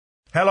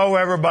Hello,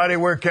 everybody.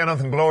 We're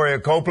Kenneth and Gloria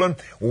Copeland.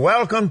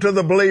 Welcome to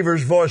the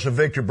Believer's Voice of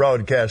Victory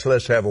broadcast.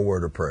 Let's have a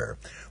word of prayer.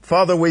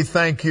 Father, we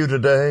thank you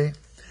today.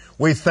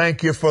 We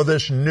thank you for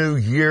this new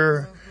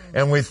year.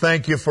 And we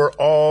thank you for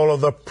all of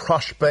the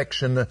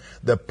prospects and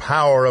the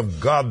power of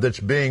God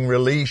that's being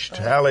released.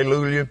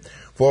 Hallelujah.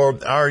 For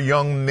our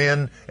young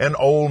men and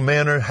old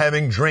men are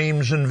having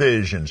dreams and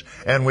visions.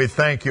 And we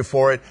thank you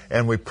for it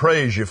and we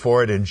praise you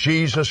for it in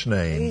Jesus'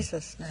 name.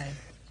 Jesus' name.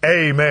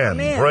 Amen.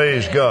 Amen.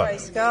 Praise God.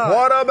 Praise God.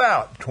 What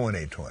about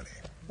 2020?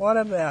 What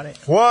about it?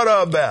 What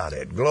about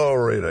it?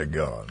 Glory to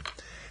God.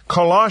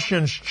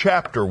 Colossians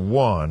chapter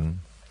 1.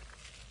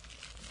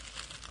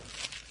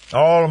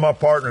 All of my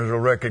partners will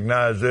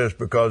recognize this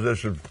because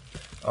this is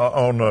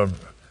on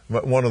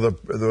one of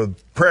the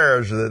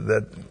prayers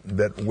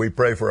that we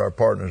pray for our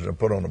partners and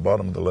put on the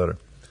bottom of the letter.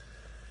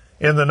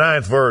 In the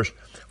 9th verse,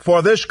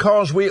 for this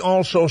cause we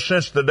also,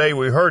 since the day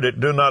we heard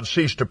it, do not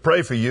cease to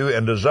pray for you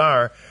and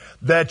desire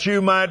that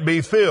you might be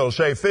filled.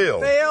 Say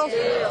filled.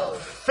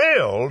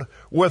 Filled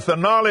with the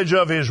knowledge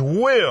of His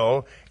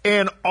will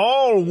in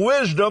all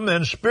wisdom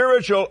and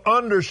spiritual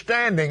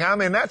understanding. I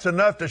mean, that's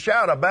enough to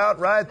shout about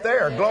right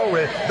there.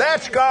 Glory.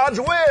 That's God's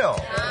will.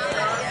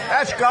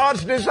 That's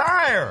God's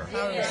desire.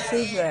 I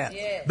receive that.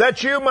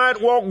 That you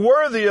might walk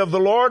worthy of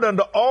the Lord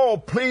unto all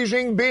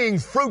pleasing, being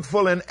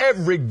fruitful in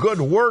every good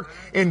work,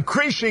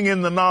 increasing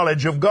in the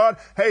knowledge of God.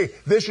 Hey,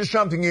 this is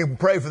something you can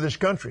pray for this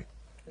country.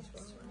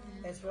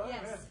 That's right.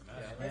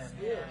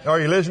 Are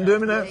you listening to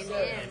me now?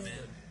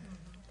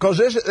 Because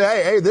this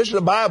is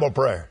a Bible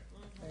prayer.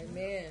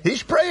 Amen.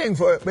 He's praying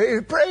for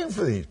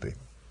these people.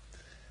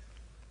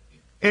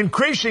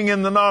 Increasing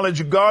in the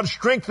knowledge of God,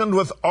 strengthened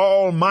with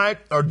all might,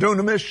 or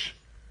dunamis,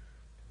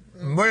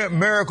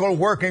 miracle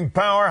working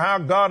power, how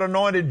God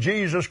anointed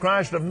Jesus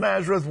Christ of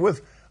Nazareth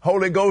with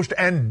Holy Ghost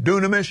and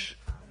dunamis.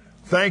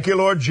 Thank you,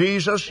 Lord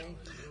Jesus.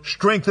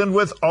 Strengthened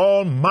with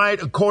all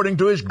might according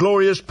to His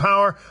glorious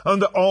power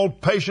unto all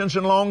patience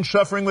and long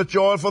suffering with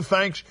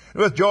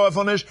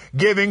joyfulness,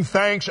 giving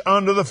thanks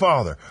unto the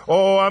Father.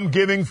 Oh, I'm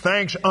giving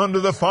thanks unto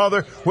the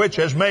Father, which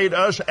has made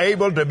us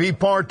able to be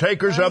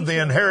partakers of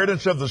the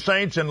inheritance of the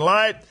saints in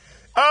light.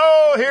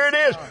 Oh, here it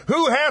is.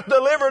 Who hath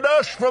delivered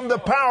us from the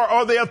power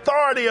or the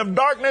authority of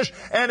darkness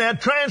and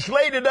had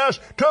translated us,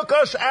 took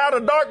us out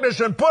of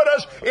darkness and put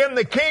us in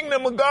the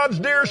kingdom of God's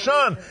dear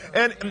Son.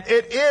 And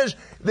it is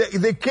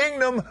the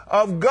kingdom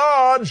of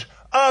God's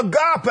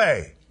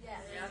agape.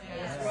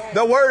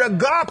 The word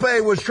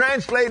agape was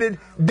translated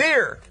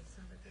dear.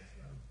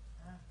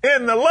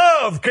 In the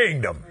love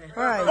kingdom.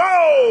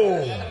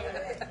 Whoa!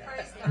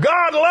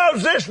 God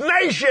loves this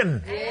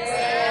nation.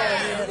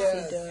 Yes, He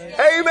does.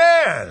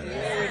 Amen.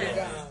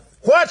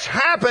 What's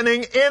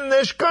happening in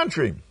this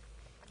country?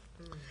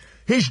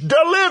 He's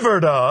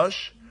delivered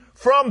us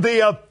from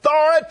the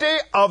authority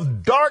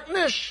of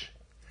darkness.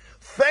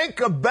 Think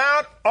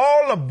about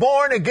all the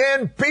born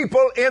again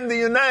people in the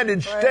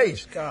United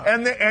States.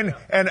 And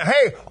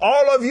hey,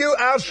 all of you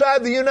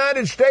outside the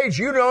United States,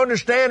 you don't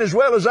understand as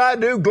well as I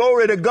do,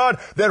 glory to God,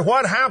 that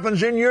what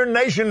happens in your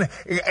nation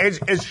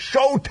is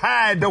so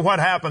tied to what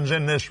happens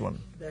in this one.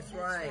 That's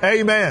right.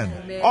 Amen.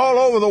 Amen. All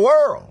over the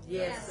world.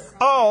 Yes.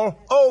 All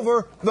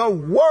over the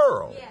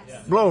world.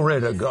 Yes.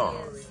 Glory to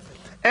God.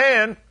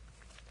 And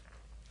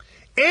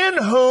in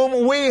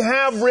whom we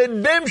have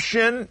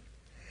redemption,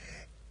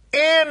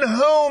 in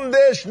whom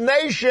this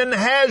nation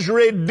has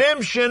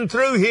redemption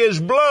through His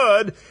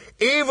blood,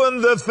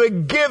 even the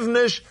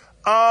forgiveness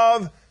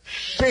of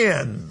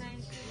sin.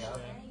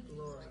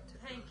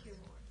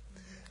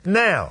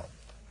 Now,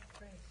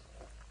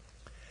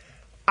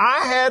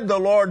 I had the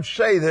Lord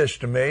say this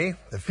to me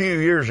a few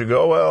years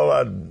ago. Well,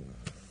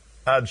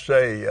 I'd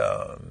say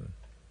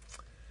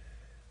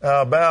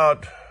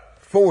about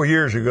 4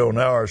 years ago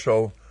now or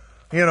so.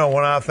 You know,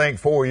 when I think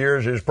 4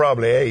 years is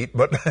probably 8,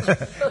 but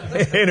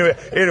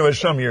anyway,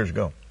 some years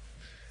ago.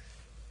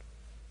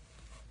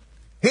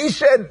 He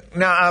said,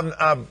 now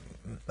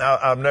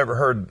I've never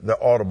heard the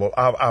audible.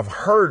 I've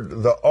heard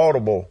the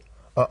audible,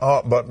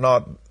 but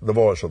not the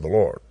voice of the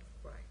Lord.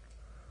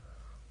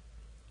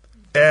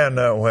 And,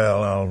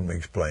 let me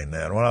explain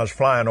that. When I was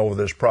flying over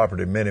this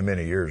property many,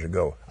 many years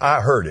ago, I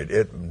heard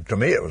it. To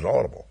me, it was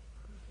audible.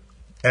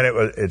 And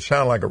it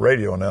sounded like a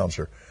radio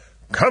announcer.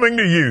 Coming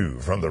to you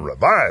from the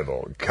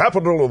revival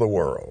capital of the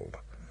world.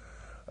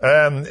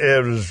 And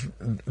it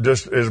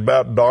was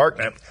about dark.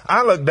 And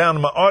I looked down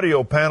at my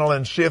audio panel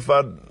and see if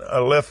I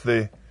left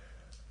the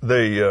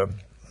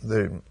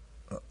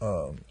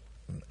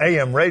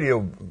AM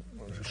radio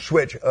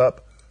switch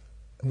up,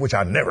 which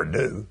I never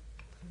do.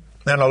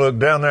 And I looked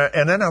down there,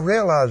 and then I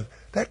realized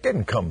that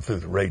didn't come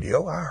through the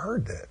radio. I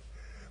heard that.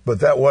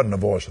 But that wasn't the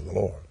voice of the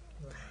Lord.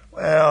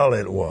 Well,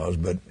 it was,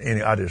 but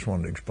anyway, I just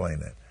wanted to explain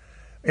that.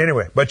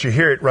 Anyway, but you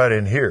hear it right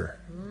in here.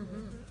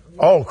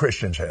 All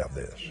Christians have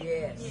this.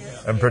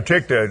 Yes. And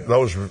particularly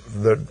those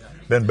that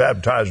have been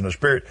baptized in the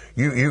Spirit,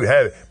 you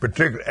have it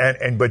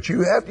particularly, but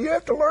you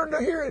have to learn to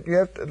hear it. You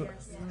have to.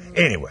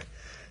 Anyway.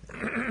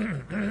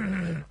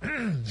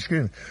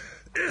 Excuse me.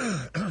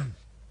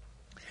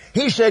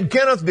 He said,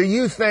 Kenneth, do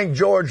you think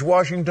George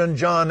Washington,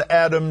 John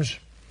Adams,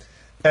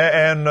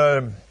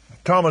 and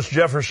Thomas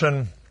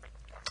Jefferson,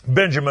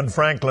 Benjamin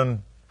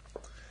Franklin,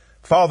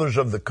 fathers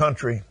of the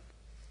country,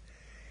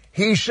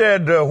 he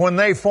said when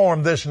they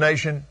formed this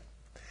nation,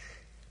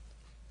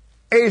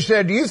 he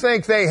said, do you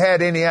think they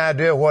had any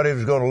idea what it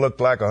was going to look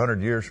like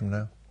 100 years from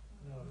now?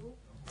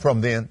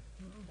 From then?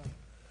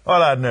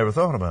 Well, I'd never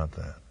thought about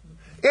that.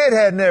 It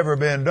had never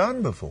been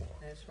done before.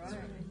 That's right.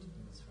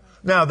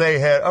 Now, they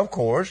had, of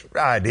course,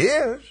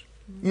 ideas.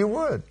 You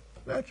would,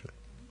 naturally.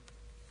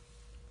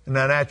 And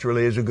that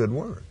naturally is a good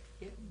word.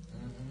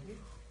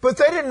 But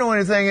they didn't know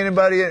anything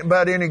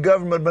about any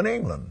government but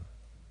England.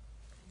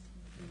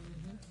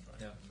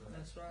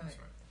 That's right.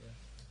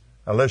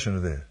 Now, listen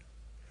to this.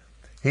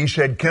 He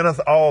said, Kenneth,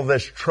 all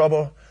this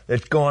trouble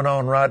that's going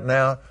on right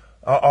now,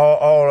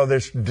 all of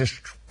this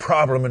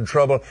problem and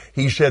trouble,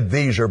 he said,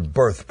 these are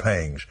birth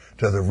pangs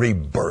to the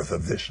rebirth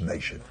of this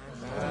nation.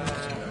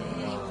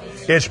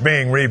 It's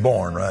being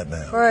reborn right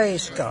now.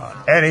 Praise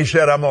God. And he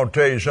said, I'm going to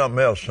tell you something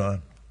else,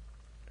 son.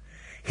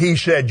 He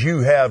said, you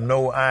have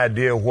no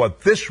idea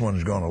what this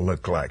one's going to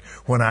look like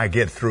when I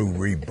get through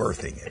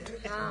rebirthing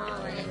it.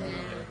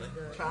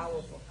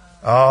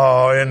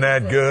 Oh, isn't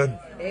that good?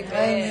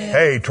 Amen.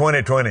 Hey,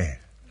 2020.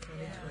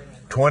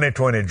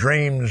 2020,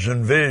 dreams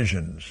and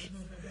visions,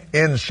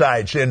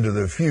 insights into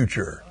the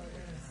future.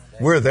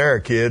 We're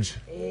there, kids.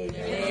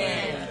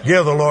 Amen.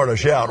 Give the Lord a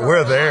shout.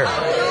 We're there.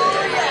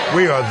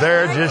 We are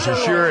there just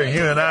as sure as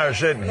you and I are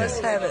sitting Let's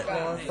here. have it,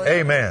 Lord.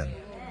 Amen.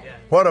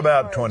 What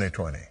about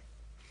 2020?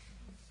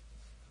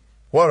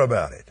 What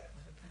about it?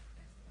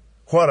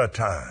 What a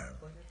time.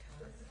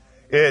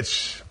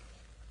 It's,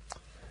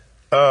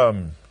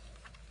 well,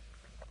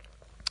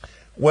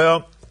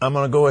 I'm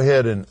going to go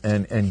ahead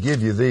and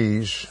give you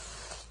these.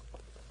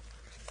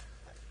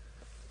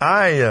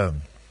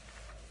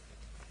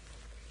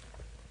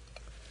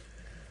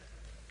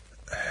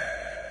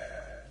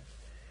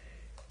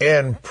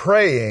 In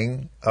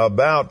praying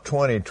about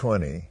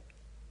 2020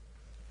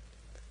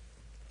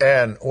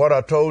 and what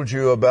I told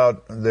you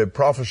about the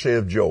prophecy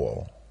of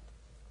Joel,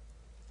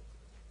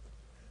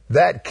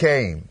 that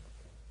came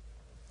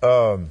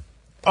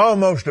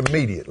almost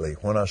immediately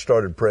when I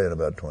started praying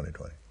about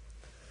 2020.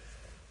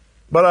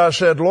 But I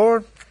said,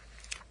 Lord,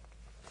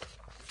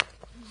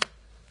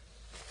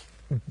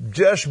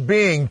 just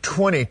being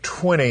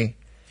 2020,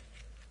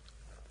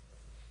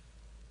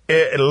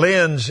 it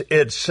lends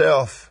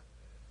itself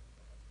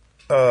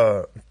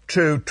to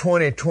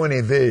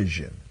 2020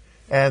 vision,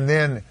 and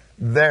then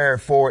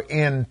therefore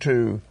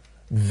into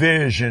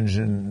visions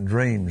and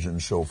dreams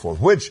and so forth,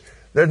 which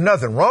there's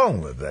nothing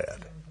wrong with that.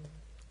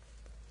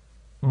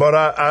 But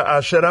I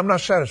said, I'm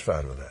not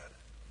satisfied with that.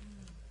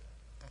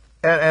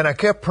 And I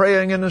kept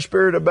praying in the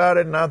Spirit about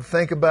it, and I'd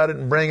think about it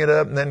and bring it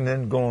up and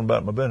then go on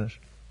about my business.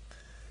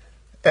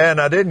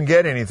 And I didn't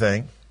get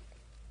anything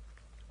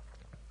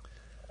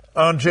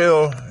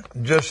until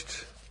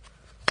just,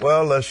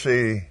 well, let's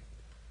see,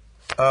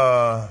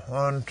 well,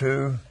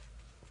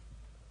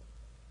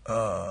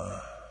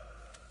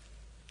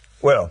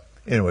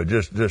 anyway,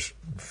 just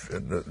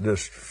a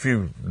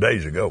few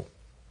days ago.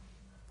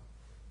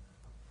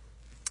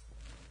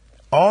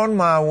 On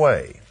my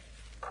way,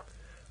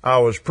 I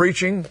was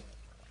preaching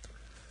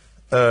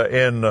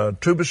in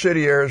Tuba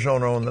City,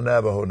 Arizona on the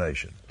Navajo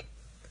Nation.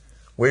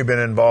 We've been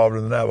involved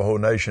in the Navajo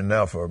Nation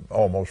now for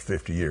almost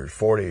 50 years,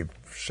 48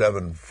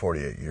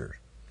 years.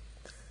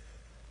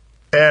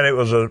 And it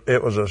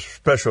was a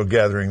special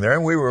gathering there,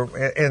 and we were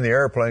in the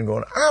airplane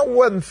going, I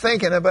wasn't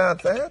thinking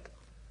about that.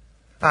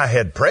 I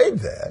had prayed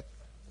that,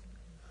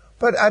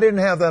 but I didn't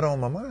have that on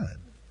my mind.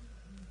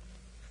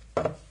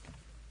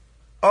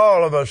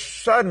 All of a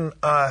sudden,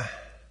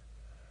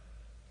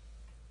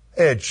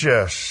 it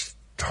just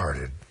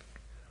started,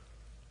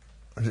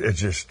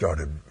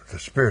 the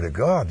Spirit of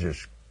God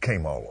just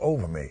came all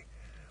over me.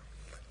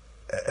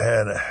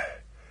 And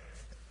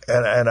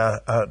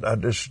I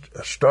just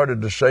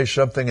started to say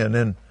something,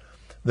 and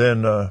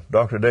then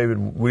Dr. David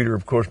Weeder,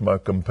 of course, my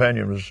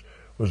companion,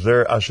 was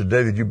there. I said,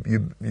 David,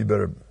 you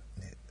better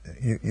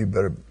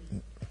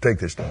take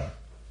this down.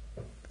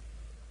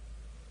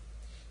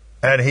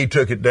 And he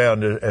took it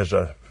down as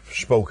I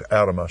spoke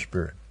out of my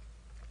spirit.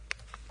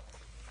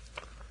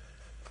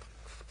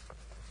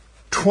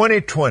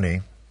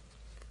 2020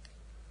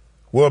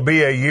 will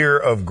be a year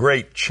of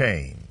great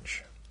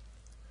change.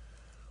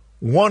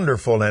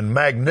 Wonderful and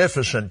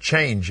magnificent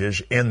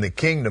changes in the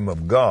kingdom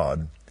of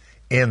God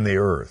in the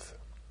earth.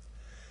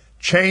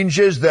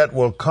 Changes that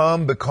will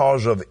come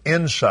because of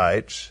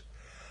insights,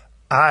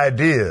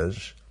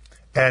 ideas,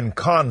 and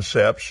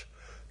concepts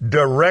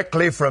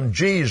directly from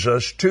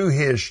Jesus to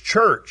His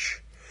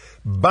church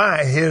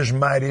by His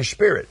mighty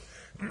Spirit.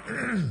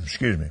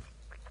 Excuse me.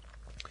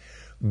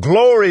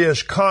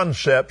 Glorious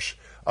concepts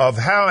of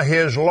how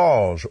His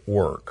laws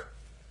work.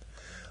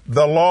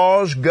 The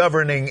laws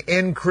governing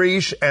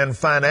increase and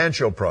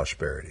financial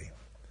prosperity.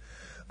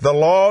 The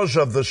laws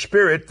of the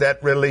Spirit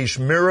that release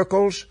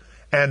miracles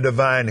and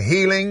divine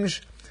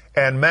healings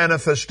and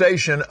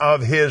manifestation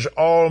of His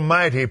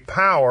almighty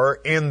power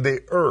in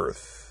the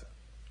earth.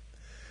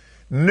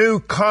 New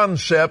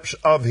concepts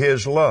of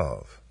His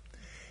love.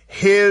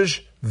 His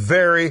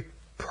very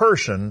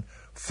person,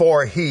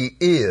 for He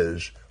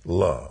is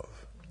love.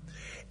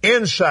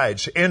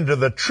 Insights into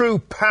the true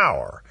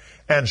power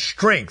and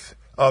strength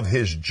of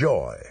His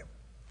joy.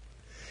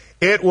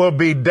 It will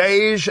be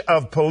days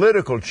of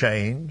political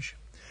change,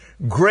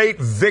 great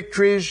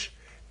victories,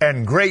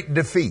 and great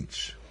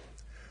defeats.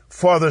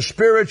 For the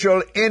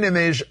spiritual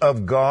enemies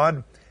of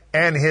God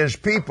and His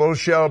people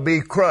shall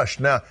be crushed.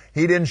 Now,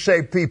 He didn't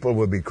say people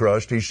will be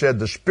crushed. He said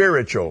the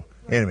spiritual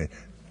enemy.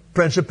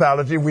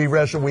 Principality, we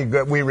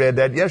read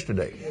that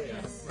yesterday.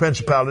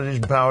 Principalities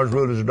and powers,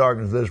 rulers of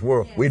darkness of this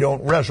world. We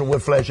don't wrestle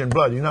with flesh and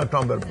blood. You're not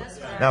talking about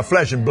now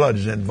flesh and blood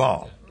is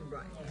involved.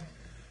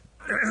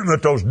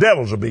 But those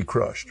devils will be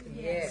crushed.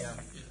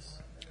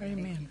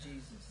 Amen.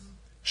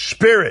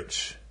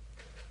 Spirits,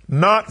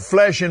 not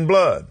flesh and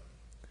blood.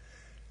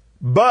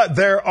 But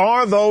there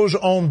are those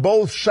on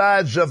both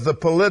sides of the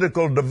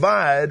political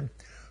divide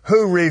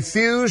who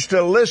refuse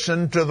to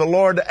listen to the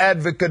Lord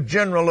Advocate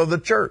General of the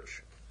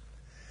church.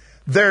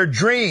 Their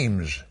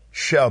dreams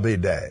shall be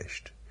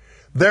dashed.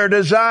 Their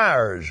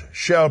desires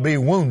shall be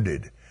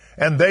wounded,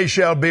 and they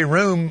shall be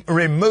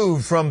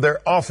removed from their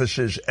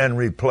offices and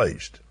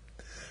replaced.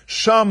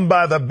 Some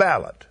by the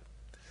ballot,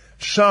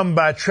 some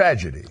by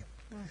tragedy,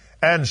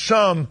 and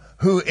some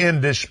who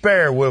in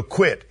despair will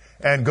quit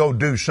and go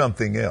do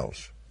something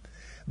else.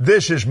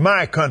 This is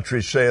my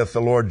country, saith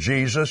the Lord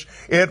Jesus.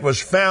 It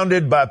was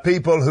founded by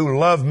people who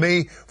love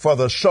me for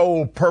the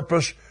sole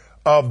purpose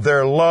of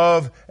their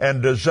love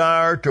and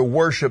desire to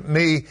worship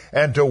me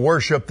and to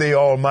worship the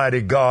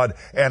Almighty God,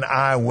 and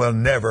I will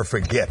never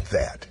forget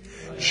that.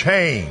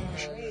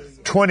 Change.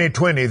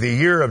 2020, the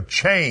year of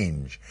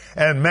change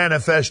and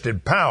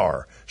manifested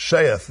power,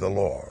 saith the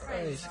Lord.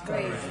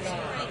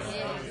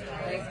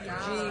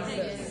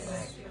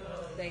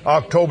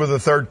 October the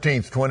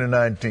 13th,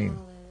 2019,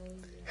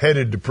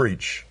 headed to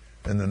preach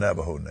in the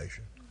Navajo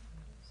Nation.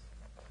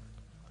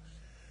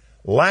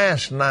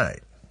 Last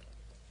night,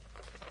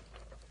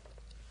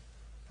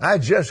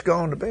 I'd just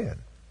gone to bed.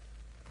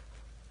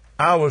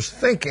 I was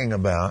thinking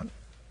about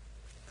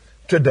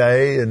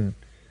today and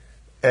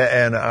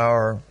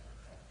our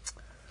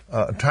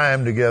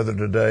time together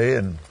today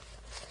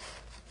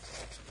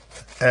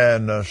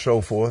and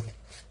so forth.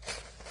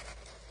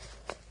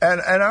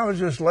 And I was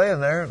just laying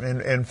there.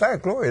 And in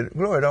fact, Gloria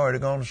had already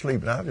gone to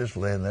sleep, and I was just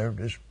laying there,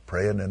 just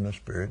praying in the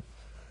Spirit,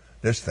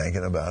 just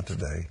thinking about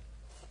today.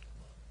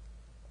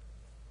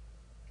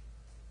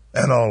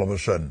 And all of a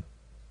sudden,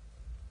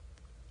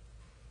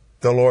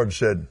 the Lord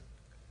said,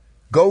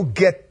 go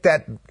get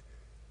that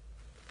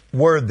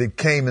word that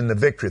came in the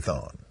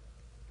Victory-thon.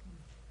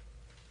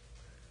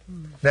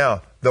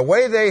 Now, the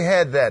way they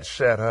had that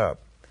set up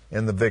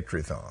in the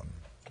Victory-thon,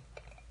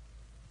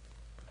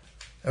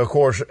 of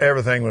course,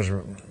 everything was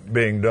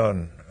being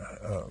done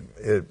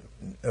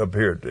up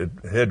here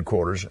at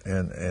headquarters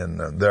and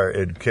there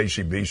at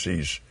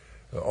KCBC's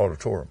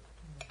auditorium.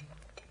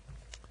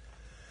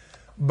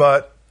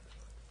 But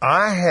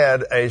I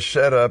had a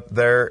setup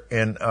there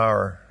in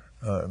our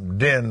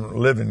den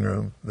living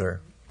room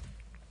there.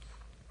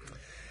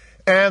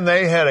 And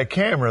they had a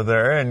camera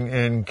there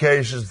in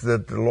cases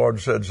that the Lord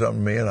said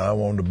something to me and I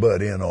wanted to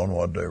butt in on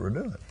what they were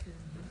doing.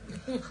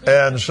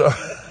 And so...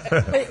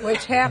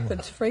 Which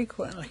happens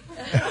frequently.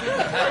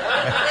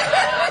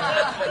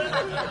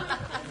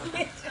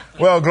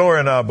 Well,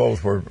 Gloria and I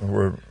both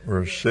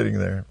were sitting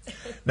there.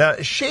 Now,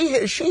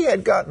 she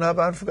had gotten up,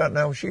 I'd forgotten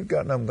now, she'd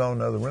gotten up and gone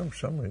to another room for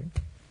some reason.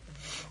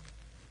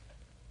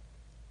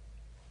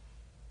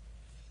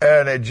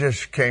 And it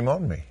just came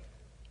on me.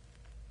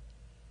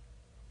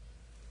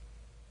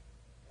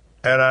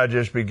 And I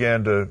just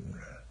began to,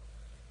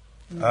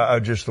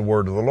 just the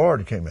word of the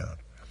Lord came out.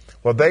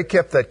 Well, they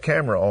kept that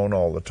camera on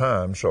all the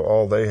time, so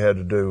all they had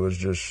to do was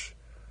just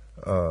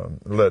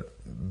let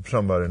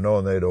somebody know,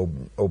 and they'd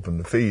open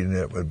the feed,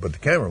 but the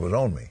camera was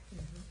on me.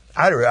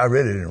 I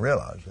really didn't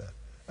realize that.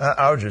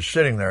 I was just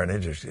sitting there, and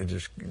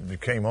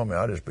it came on me.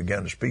 I just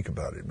began to speak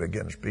about it,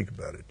 and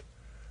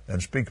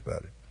speak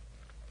about it.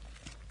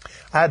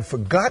 I'd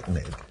forgotten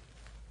it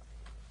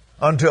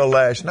until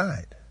last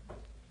night.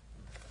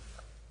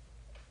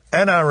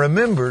 And I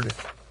remembered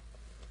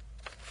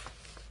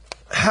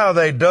how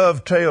they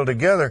dovetail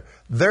together.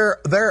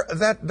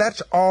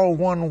 That's all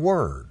one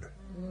word.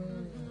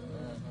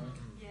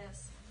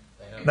 Yes.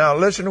 Now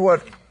listen to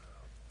what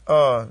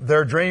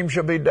their dreams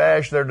shall be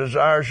dashed, their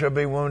desires shall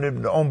be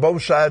wounded on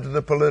both sides of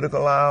the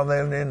political aisle.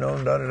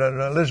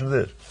 Listen to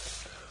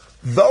this.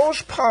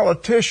 Those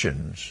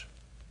politicians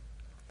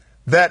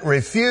that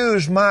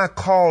refuse my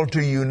call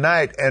to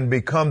unite and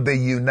become the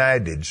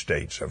United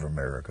States of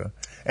America,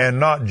 and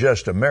not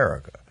just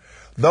America.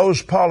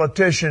 Those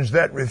politicians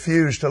that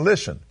refuse to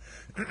listen,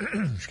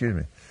 excuse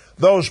me,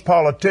 those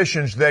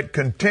politicians that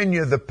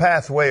continue the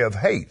pathway of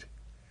hate,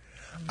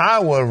 I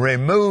will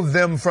remove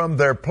them from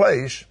their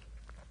place.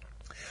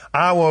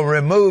 I will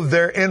remove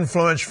their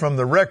influence from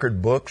the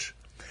record books.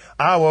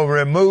 I will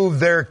remove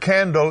their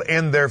candle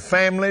in their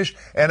families,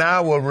 and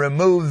I will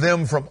remove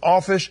them from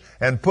office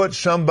and put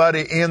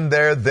somebody in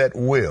there that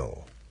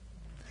will.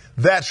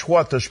 That's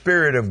what the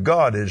Spirit of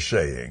God is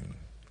saying.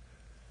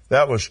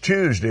 That was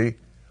Tuesday,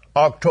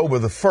 October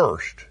the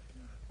 1st,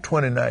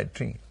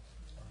 2019.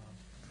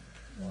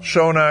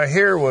 So now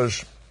here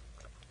was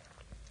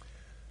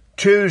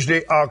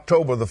Tuesday,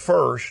 October the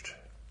 1st,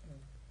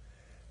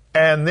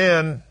 and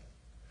then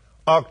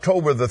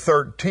October the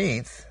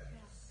 13th.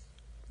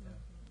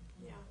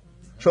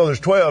 So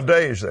there's 12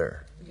 days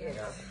there.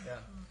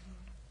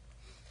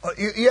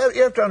 You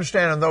have to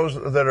understand, and those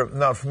that are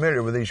not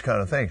familiar with these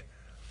kind of things,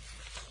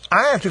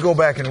 I have to go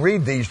back and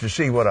read these to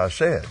see what I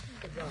said,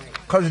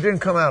 because it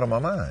didn't come out of my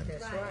mind.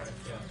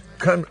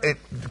 It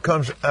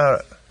comes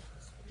out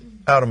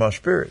of my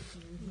spirit.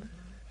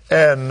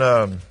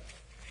 And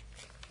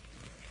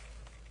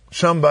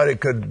somebody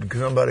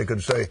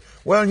could say,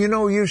 well, you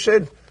know, you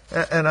said,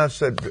 and I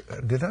said,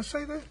 did I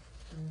say that?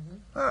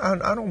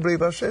 I don't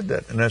believe I said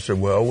that. And I said,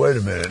 well, wait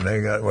a minute. And they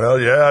got, well,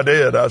 yeah, I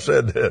did. I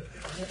said that.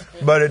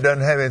 But it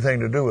doesn't have anything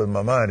to do with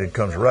my mind. It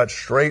comes right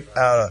straight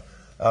out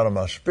of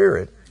my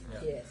spirit.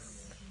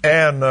 Yes.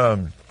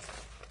 And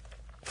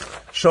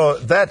so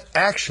that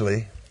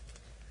actually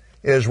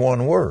is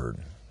one word.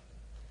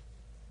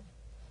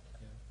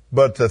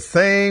 But the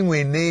thing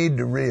we need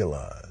to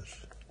realize,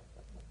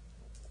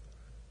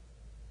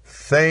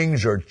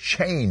 things are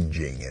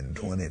changing in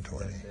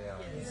 2020.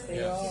 Yes,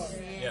 they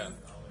are.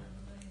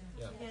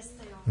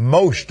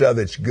 Most of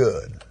it's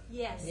good.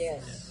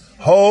 Yes.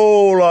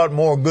 Whole lot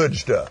more good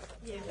stuff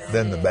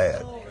than the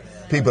bad.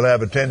 People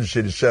have a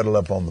tendency to settle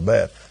up on the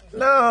bad.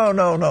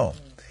 No.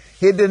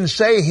 He didn't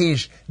say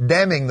he's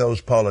damning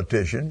those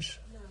politicians.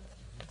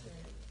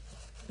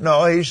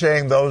 No, he's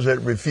saying those that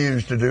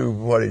refuse to do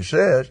what he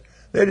says,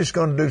 they're just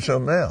going to do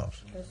something else.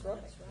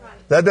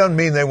 That doesn't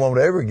mean they won't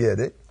ever get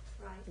it.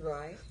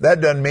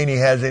 That doesn't mean he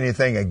has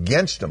anything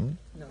against them.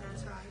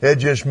 It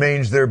just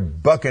means they're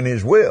bucking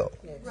his will.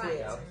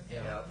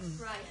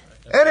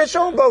 And it's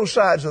on both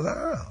sides of the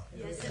aisle.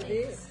 Yes, it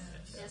is.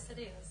 Yes, it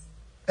is.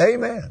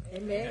 Amen.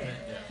 Amen.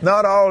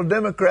 Not all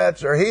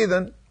Democrats are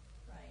heathen.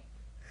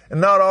 And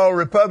not all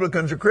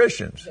Republicans are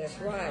Christians. That's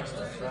right.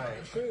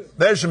 True.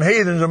 There's some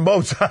heathens on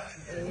both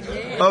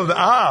sides of the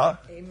aisle.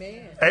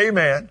 Amen.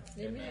 Amen.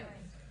 Amen.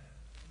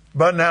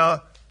 But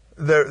now,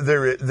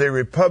 the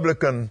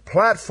Republican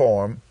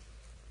platform,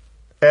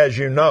 as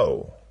you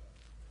know,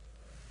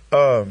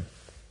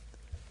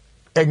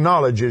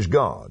 acknowledges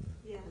God.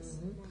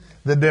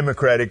 The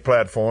Democratic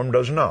platform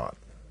does not.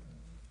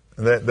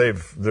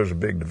 There's a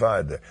big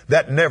divide there.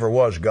 That never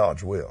was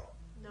God's will.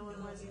 No, it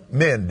wasn't.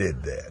 Men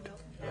did that.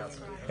 That's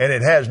right. And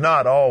it has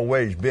not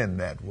always been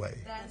that way.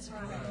 That's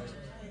right.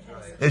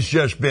 It's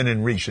just been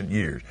in recent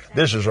years.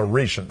 This is a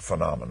recent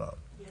phenomenon.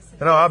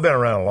 You know, I've been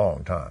around a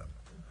long time.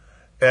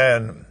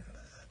 And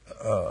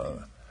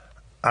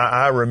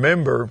I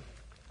remember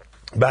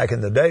back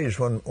in the days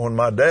when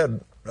my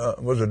dad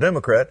was a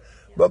Democrat,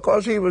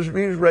 because he was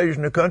raised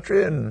in the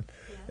country and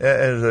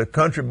as a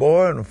country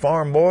boy and a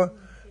farm boy,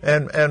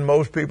 and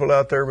most people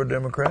out there were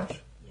Democrats.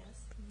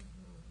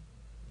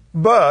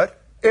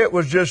 But it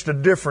was just a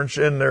difference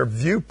in their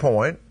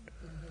viewpoint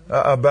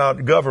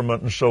about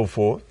government and so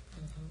forth.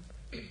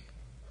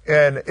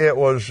 And it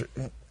was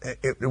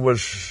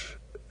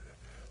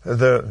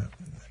the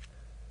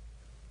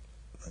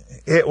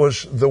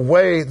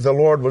way the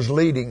Lord was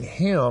leading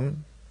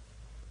him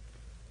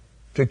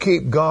to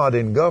keep God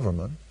in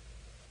government.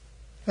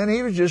 And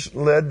he was just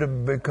led to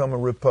become a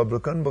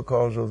Republican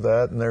because of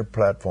that and their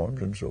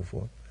platforms and so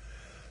forth.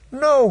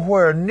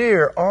 Nowhere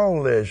near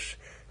all this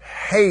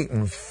hate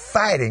and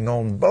fighting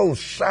on both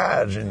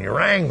sides and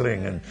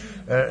wrangling. And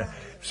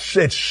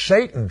it's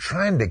Satan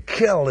trying to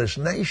kill this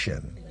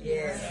nation.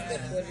 Yes,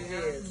 that's what it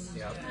is.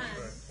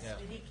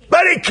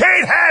 But he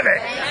can't have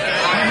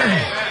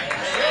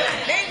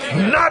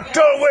it. Not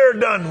till we're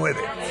done with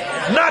it.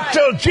 Not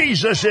till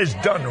Jesus is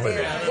done with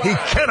it. He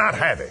cannot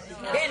have it.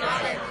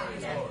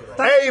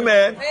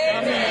 Amen.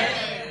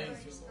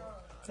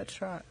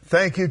 That's right.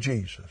 Thank you,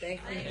 Jesus.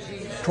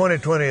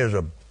 2020 is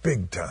a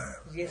big time.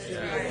 Yes, it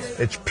is.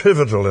 It's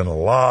pivotal in a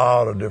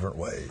lot of different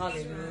ways.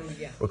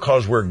 Hallelujah.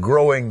 Because we're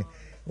growing,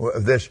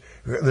 this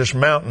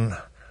mountain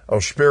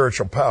of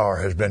spiritual power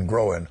has been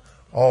growing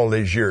all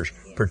these years,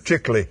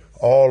 particularly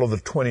all of the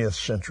 20th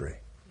century.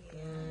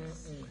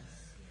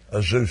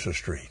 Azusa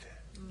Street.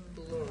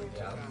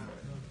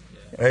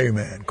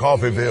 Amen.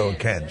 Coffeeville,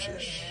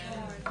 Kansas.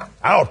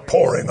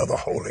 Outpouring of the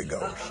Holy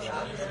Ghost.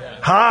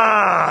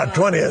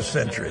 20th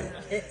century.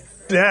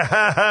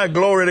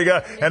 Glory to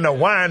God. And the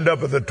wind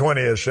up of the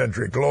 20th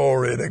century.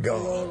 Glory to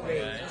God.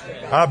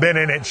 I've been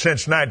in it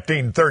since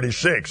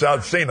 1936.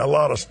 I've seen a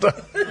lot of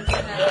stuff.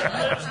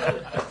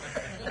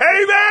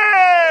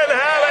 Amen.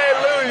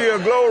 Hallelujah.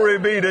 Glory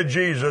be to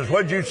Jesus.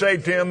 What'd you say,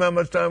 Tim? How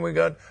much time we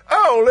got?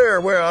 Oh,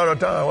 dear. We're out of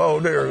time. Oh,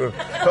 dear.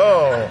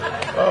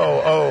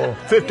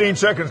 15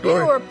 seconds,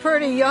 Glory. You were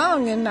pretty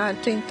young in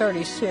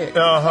 1936,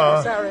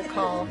 as I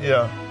recall.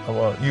 Yeah.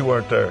 Well, you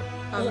weren't there.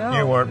 I know.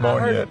 You weren't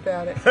born I heard yet.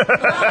 about it.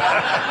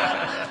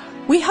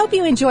 We hope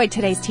you enjoyed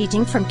today's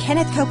teaching from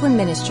Kenneth Copeland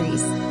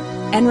Ministries.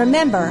 And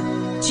remember,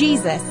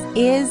 Jesus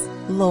is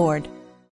Lord.